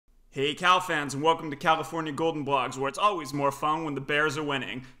Hey Cal fans, and welcome to California Golden Blogs, where it's always more fun when the Bears are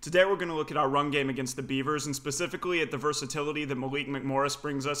winning. Today we're going to look at our run game against the Beavers, and specifically at the versatility that Malik McMorris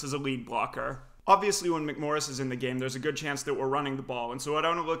brings us as a lead blocker. Obviously, when McMorris is in the game, there's a good chance that we're running the ball, and so what I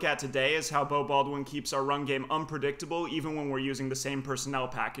want to look at today is how Beau Baldwin keeps our run game unpredictable even when we're using the same personnel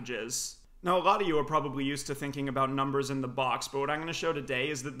packages. Now, a lot of you are probably used to thinking about numbers in the box, but what I'm going to show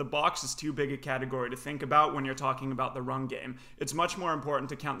today is that the box is too big a category to think about when you're talking about the run game. It's much more important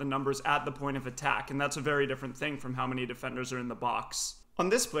to count the numbers at the point of attack, and that's a very different thing from how many defenders are in the box. On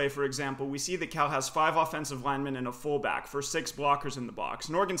this play, for example, we see that Cal has 5 offensive linemen and a fullback for 6 blockers in the box,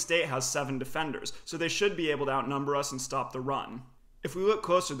 and Oregon State has 7 defenders, so they should be able to outnumber us and stop the run. If we look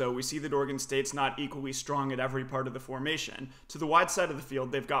closer though, we see that Oregon State's not equally strong at every part of the formation. To the wide side of the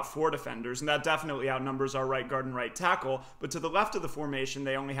field, they've got 4 defenders, and that definitely outnumbers our right guard and right tackle, but to the left of the formation,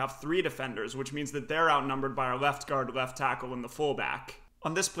 they only have 3 defenders, which means that they're outnumbered by our left guard, left tackle, and the fullback.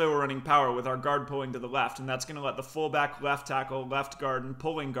 On this play, we're running power with our guard pulling to the left, and that's going to let the fullback, left tackle, left guard, and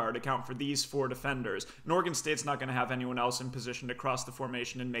pulling guard account for these 4 defenders, and Oregon State's not going to have anyone else in position to cross the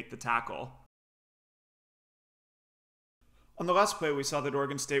formation and make the tackle. On the last play, we saw that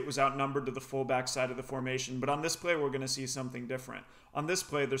Oregon State was outnumbered to the fullback side of the formation, but on this play, we're going to see something different. On this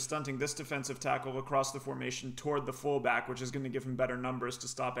play, they're stunting this defensive tackle across the formation toward the fullback, which is going to give him better numbers to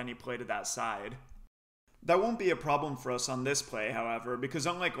stop any play to that side. That won't be a problem for us on this play, however, because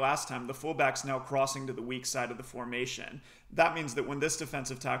unlike last time, the fullback's now crossing to the weak side of the formation. That means that when this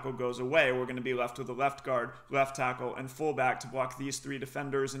defensive tackle goes away, we're going to be left with the left guard, left tackle, and fullback to block these 3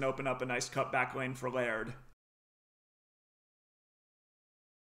 defenders and open up a nice cutback lane for Laird.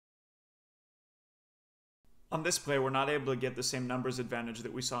 On this play, we're not able to get the same numbers advantage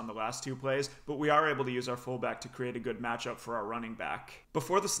that we saw in the last 2 plays, but we are able to use our fullback to create a good matchup for our running back.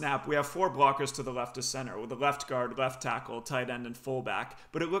 Before the snap, we have 4 blockers to the left of center, with a left guard, left tackle, tight end, and fullback,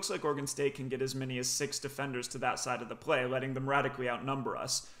 but it looks like Oregon State can get as many as 6 defenders to that side of the play, letting them radically outnumber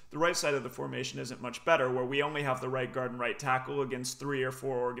us. The right side of the formation isn't much better, where we only have the right guard and right tackle against 3 or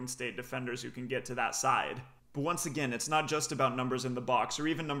 4 Oregon State defenders who can get to that side. But once again, it's not just about numbers in the box or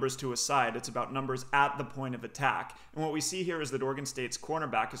even numbers to a side, it's about numbers at the point of attack. And what we see here is that Oregon State's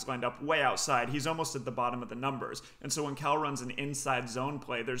cornerback is lined up way outside. He's almost at the bottom of the numbers. And so when Cal runs an inside zone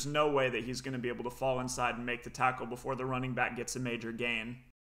play, there's no way that he's going to be able to fall inside and make the tackle before the running back gets a major gain.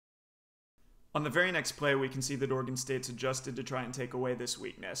 On the very next play, we can see that Oregon State's adjusted to try and take away this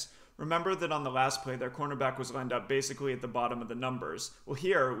weakness. Remember that on the last play, their cornerback was lined up basically at the bottom of the numbers. Well,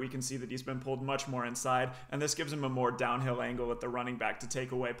 here, we can see that he's been pulled much more inside, and this gives him a more downhill angle at the running back to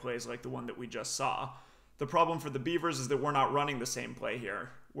take away plays like the one that we just saw. The problem for the Beavers is that we're not running the same play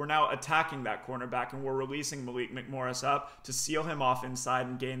here. We're now attacking that cornerback, and we're releasing Malik McMorris up to seal him off inside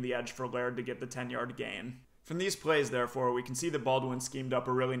and gain the edge for Laird to get the 10-yard gain. From these plays, therefore, we can see that Baldwin schemed up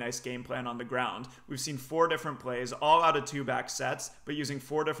a really nice game plan on the ground. We've seen 4 different plays, all out of 2-back sets, but using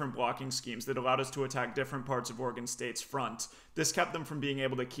 4 different blocking schemes that allowed us to attack different parts of Oregon State's front. This kept them from being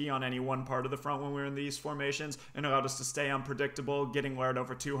able to key on any one part of the front when we were in these formations, and allowed us to stay unpredictable, getting Laird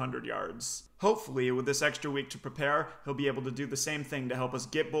over 200 yards. Hopefully, with this extra week to prepare, he'll be able to do the same thing to help us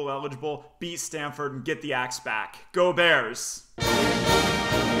get bowl eligible, beat Stanford, and get the axe back. Go Bears!